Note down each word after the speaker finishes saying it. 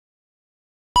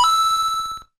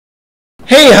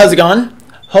Hey, how's it going?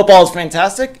 Hope all is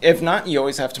fantastic. If not, you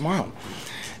always have tomorrow.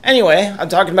 Anyway, I'm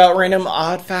talking about random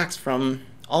odd facts from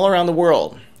all around the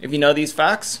world. If you know these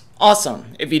facts, awesome.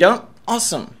 If you don't,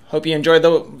 awesome. Hope you enjoyed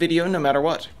the video no matter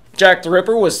what. Jack the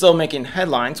Ripper was still making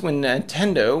headlines when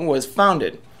Nintendo was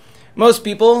founded. Most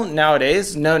people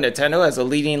nowadays know Nintendo as a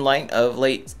leading light of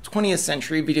late 20th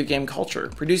century video game culture,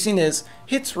 producing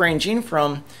hits ranging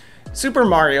from Super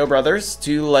Mario Bros.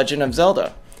 To Legend of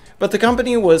Zelda. But the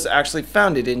company was actually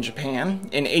founded in Japan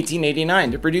in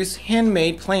 1889 to produce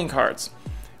handmade playing cards,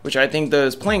 which I think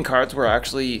those playing cards were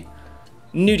actually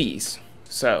nudies.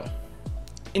 So,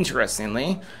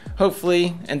 interestingly,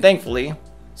 hopefully and thankfully,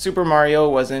 Super Mario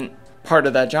wasn't part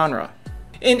of that genre.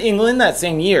 In England that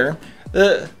same year,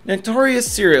 the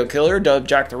notorious serial killer dubbed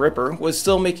Jack the Ripper was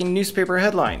still making newspaper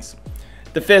headlines.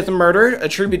 The fifth murder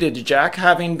attributed to Jack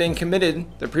having been committed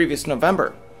the previous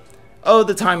November. Oh,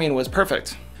 the timing was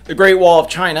perfect. The Great Wall of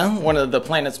China, one of the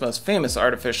planet's most famous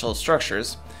artificial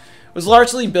structures, was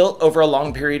largely built over a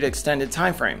long period extended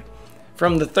time frame,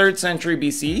 from the 3rd century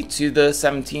BC to the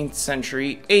 17th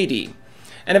century AD,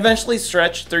 and eventually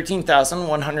stretched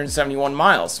 13,171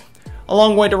 miles. A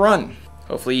long way to run.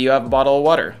 Hopefully you have a bottle of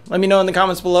water. Let me know in the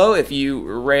comments below if you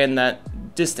ran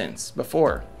that distance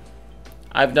before.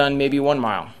 I've done maybe 1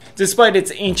 mile. Despite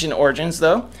its ancient origins,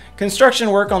 though, construction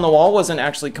work on the wall wasn't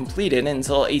actually completed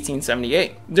until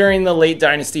 1878, during the late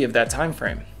dynasty of that time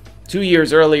frame. 2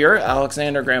 years earlier,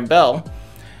 Alexander Graham Bell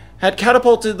had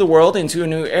catapulted the world into a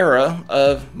new era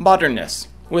of modernness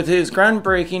with his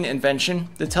groundbreaking invention,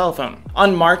 the telephone.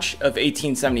 On March of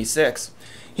 1876,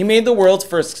 he made the world's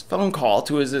first phone call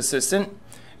to his assistant,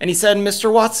 and he said,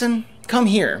 "Mr. Watson, come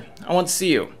here. I want to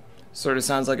see you." Sort of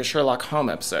sounds like a Sherlock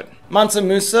Holmes episode. Mansa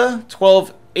Musa,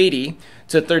 1280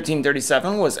 to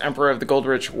 1337, was emperor of the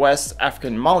gold-rich West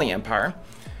African Mali Empire,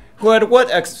 who had what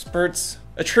experts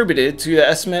attributed to the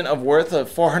estimate of worth of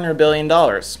 $400 billion,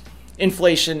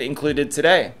 inflation included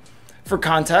today. For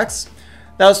context,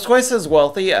 that was twice as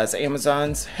wealthy as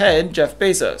Amazon's head, Jeff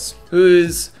Bezos, who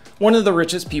is one of the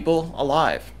richest people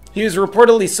alive. He was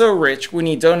reportedly so rich when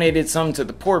he donated some to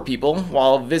the poor people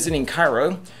while visiting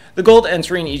Cairo, the gold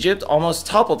entering Egypt almost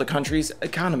toppled the country's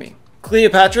economy.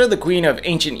 Cleopatra, the queen of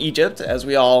ancient Egypt, as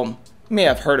we all may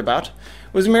have heard about,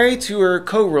 was married to her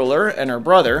co-ruler and her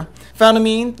brother,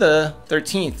 Ptolemy the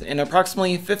 13th, in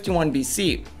approximately 51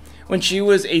 BC, when she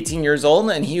was 18 years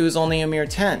old and he was only a mere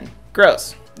 10.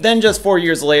 Gross. Then just 4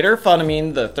 years later,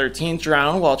 Ptolemy the 13th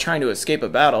drowned while trying to escape a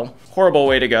battle. Horrible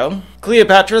way to go.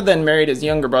 Cleopatra then married his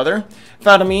younger brother,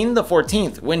 Ptolemy the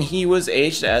 14th, when he was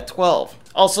aged at 12.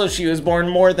 Also, she was born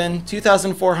more than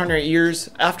 2,400 years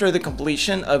after the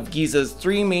completion of Giza's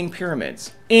 3 main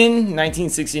pyramids. In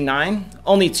 1969,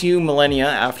 only 2 millennia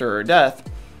after her death,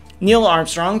 Neil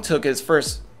Armstrong took his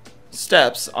first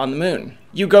steps on the moon.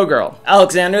 You go, girl.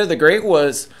 Alexander the Great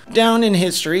was down in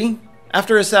history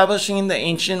after establishing the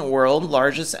ancient world's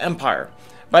largest empire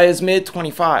by his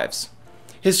mid-25s.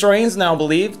 Historians now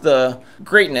believe the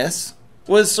greatness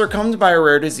was succumbed by a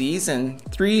rare disease in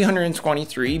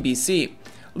 323 BC,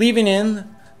 leaving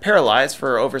him paralyzed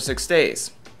for over 6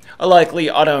 days. A likely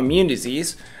autoimmune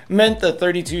disease meant the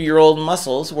 32-year-old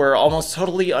muscles were almost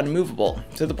totally unmovable,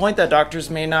 to the point that doctors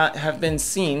may not have been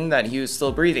seen that he was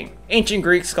still breathing. Ancient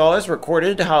Greek scholars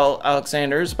recorded how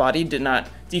Alexander's body did not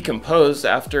decompose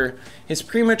after his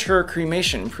premature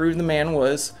cremation proved the man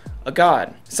was a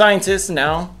god. Scientists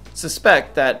now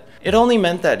suspect that it only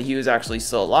meant that he was actually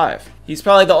still alive. He's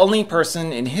probably the only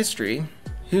person in history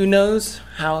who knows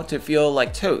how to feel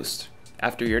like toast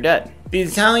after you're dead. The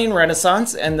Italian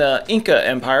Renaissance and the Inca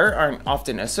Empire aren't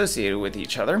often associated with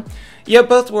each other, yet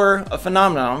both were a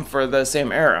phenomenon for the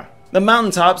same era. The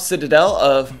mountaintop citadel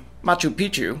of Machu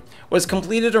Picchu was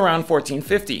completed around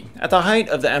 1450, at the height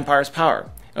of the empire's power.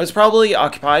 It was probably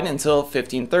occupied until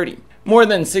 1530. More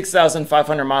than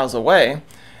 6,500 miles away,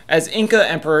 as Inca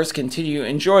emperors continue to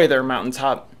enjoy their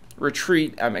mountaintop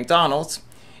retreat at McDonald's,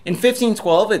 in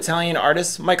 1512, Italian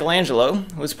artist Michelangelo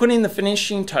was putting the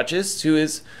finishing touches to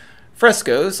his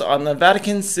frescoes on the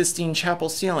Vatican's Sistine Chapel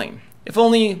ceiling. If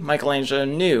only Michelangelo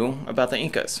knew about the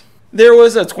Incas. There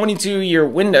was a 22-year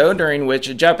window during which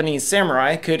a Japanese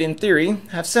samurai could, in theory,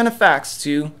 have sent a fax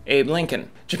to Abe Lincoln.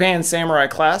 Japan's samurai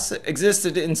class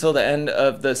existed until the end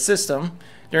of the system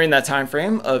during that time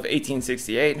frame of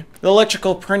 1868, the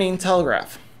electrical printing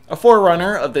telegraph, a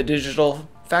forerunner of the digital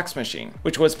fax machine,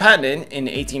 which was patented in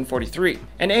 1843,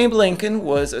 and Abe Lincoln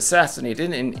was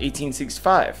assassinated in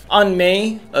 1865. On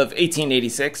May of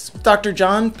 1886, Dr.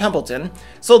 John Templeton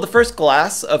sold the first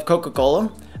glass of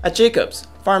Coca-Cola at Jacobs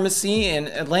Pharmacy in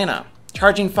Atlanta,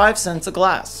 charging 5 cents a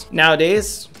glass.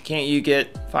 Nowadays, Can't you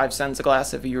get 5 cents a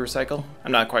glass if you recycle?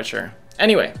 I'm not quite sure.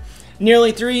 Anyway,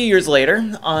 nearly 3 years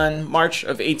later, on March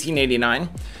of 1889,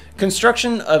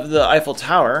 construction of the Eiffel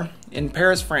Tower in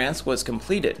Paris, France was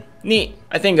completed. Neat.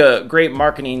 I think a great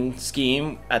marketing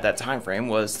scheme at that time frame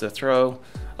was to throw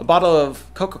a bottle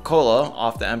of Coca-Cola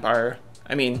off the Empire.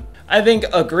 I think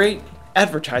a great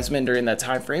advertisement during that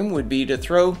time frame would be to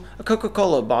throw a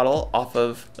Coca-Cola bottle off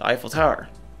of the Eiffel Tower.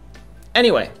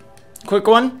 Anyway, quick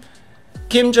one.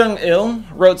 Kim Jong-il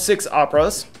wrote 6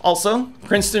 operas. Also,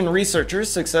 Princeton researchers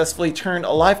successfully turned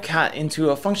a live cat into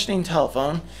a functioning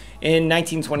telephone in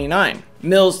 1929.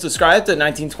 Mills described the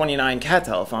 1929 cat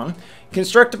telephone,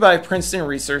 constructed by Princeton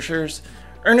researchers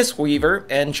Ernest Weaver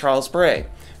and Charles Bray,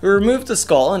 who removed the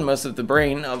skull and most of the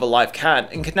brain of a live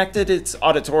cat and connected its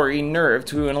auditory nerve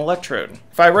to an electrode.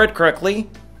 If I read correctly,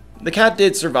 the cat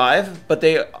did survive, but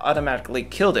they automatically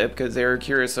killed it because they were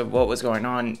curious of what was going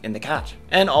on in the cat.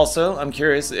 And also, I'm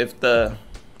curious if there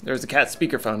was a cat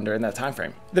speakerphone during that time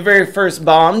frame. The very first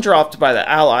bomb dropped by the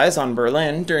Allies on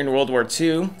Berlin during World War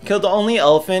II killed the only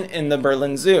elephant in the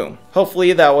Berlin Zoo.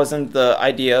 Hopefully that wasn't the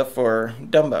idea for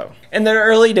Dumbo. In the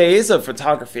early days of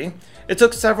photography, it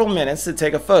took several minutes to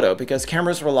take a photo because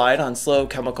cameras relied on slow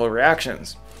chemical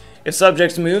reactions. If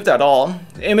subjects moved at all,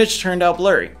 the image turned out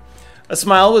blurry. A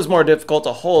smile was more difficult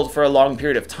to hold for a long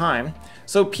period of time,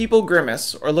 so people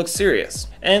grimace or look serious.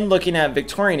 And looking at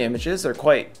Victorian images are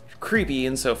quite creepy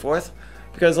and so forth,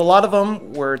 because a lot of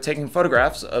them were taking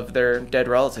photographs of their dead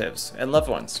relatives and loved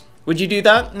ones. Would you do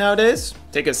that nowadays?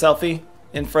 Take a selfie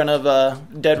in front of a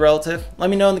dead relative? Let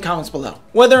me know in the comments below.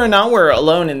 Whether or not we're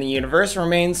alone in the universe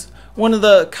remains one of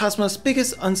the cosmos'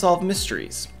 biggest unsolved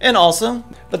mysteries.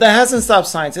 But that hasn't stopped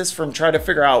scientists from trying to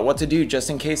figure out what to do just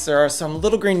in case there are some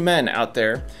little green men out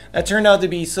there that turned out to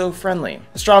be so friendly.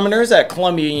 Astronomers at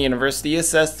Columbia University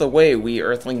assess the way we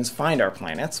Earthlings find our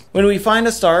planets. When we find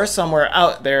a star somewhere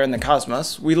out there in the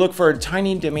cosmos, we look for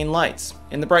tiny dimming lights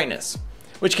in the brightness,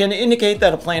 which can indicate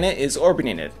that a planet is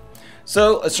orbiting it.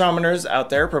 So astronomers out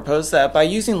there propose that by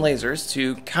using lasers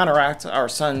to counteract our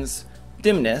sun's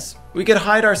dimness, we could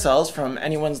hide ourselves from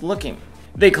anyone's looking.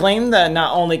 They claim that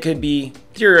not only could be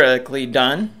theoretically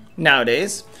done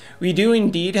nowadays, we do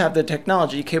indeed have the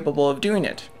technology capable of doing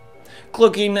it.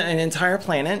 Cloaking an entire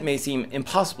planet may seem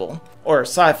impossible, or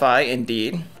sci-fi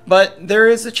indeed, but there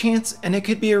is a chance and it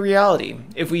could be a reality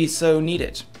if we so need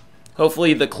it.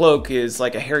 Hopefully the cloak is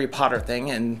like a Harry Potter thing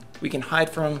and we can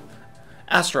hide from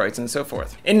asteroids and so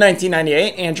forth. In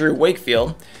 1998, Andrew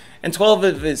Wakefield and 12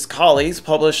 of his colleagues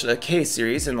published a case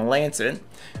series in The Lancet,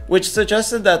 which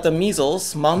suggested that the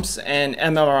measles, mumps, and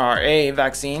MMRA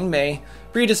vaccine may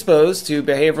predispose to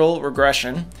behavioral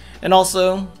regression and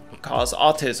also cause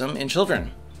autism in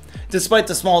children. Despite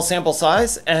the small sample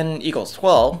size, n equals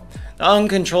 12, the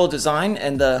uncontrolled design,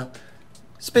 and the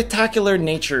spectacular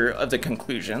nature of the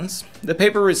conclusions, the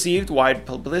paper received wide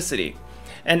publicity,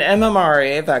 and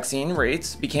MMRA vaccine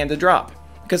rates began to drop,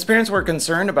 because parents were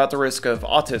concerned about the risk of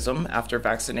autism after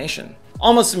vaccination.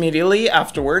 Almost immediately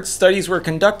afterwards, studies were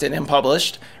conducted and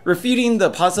published refuting the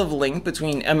positive link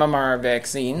between MMR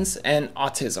vaccines and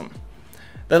autism.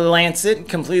 The Lancet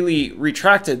completely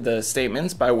retracted the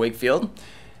statements by Wakefield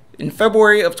in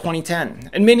February of 2010,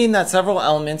 admitting that several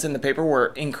elements in the paper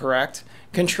were incorrect,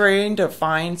 contrary to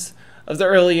finds of the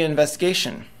early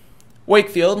investigation.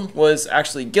 Wakefield was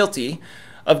actually guilty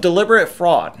of deliberate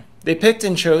fraud. They picked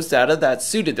and chose data that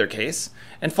suited their case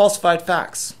and falsified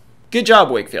facts. Good job,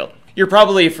 Wakefield. You're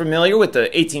probably familiar with the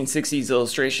 1860s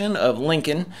illustration of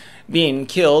Lincoln being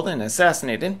killed and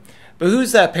assassinated, but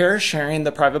who's that pair sharing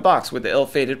the private box with the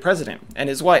ill-fated president and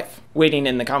his wife? Waiting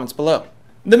in the comments below.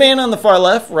 The man on the far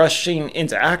left rushing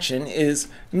into action is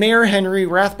Mayor Henry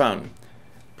Rathbone.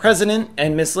 President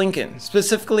and Miss Lincoln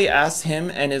specifically asked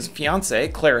him and his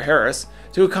fiancée, Claire Harris,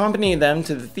 to accompany them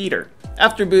to the theater.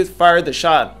 After Booth fired the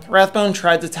shot, Rathbone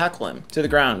tried to tackle him to the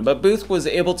ground, but Booth was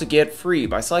able to get free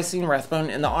by slicing Rathbone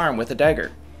in the arm with a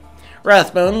dagger.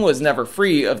 Rathbone was never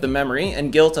free of the memory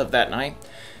and guilt of that night,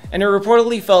 and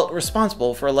reportedly felt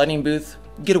responsible for letting Booth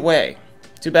get away.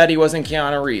 Too bad he wasn't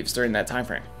Keanu Reeves during that time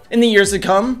frame. In the years to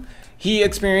come, he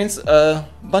experienced a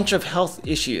bunch of health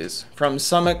issues, from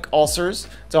stomach ulcers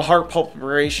to heart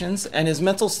palpitations, and his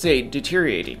mental state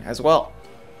deteriorating as well.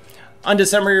 On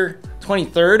December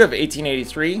 23rd of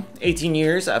 1883, 18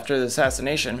 years after the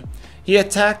assassination, he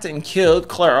attacked and killed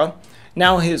Clara,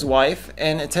 now his wife,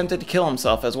 and attempted to kill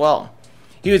himself as well.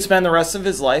 He would spend the rest of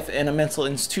his life in a mental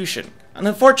institution. An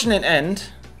unfortunate end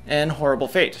and horrible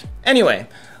fate. Anyway,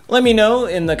 let me know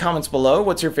in the comments below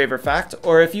what's your favorite fact,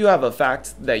 or if you have a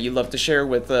fact that you'd love to share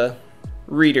with the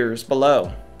readers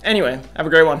below. Anyway, have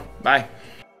a great one. Bye.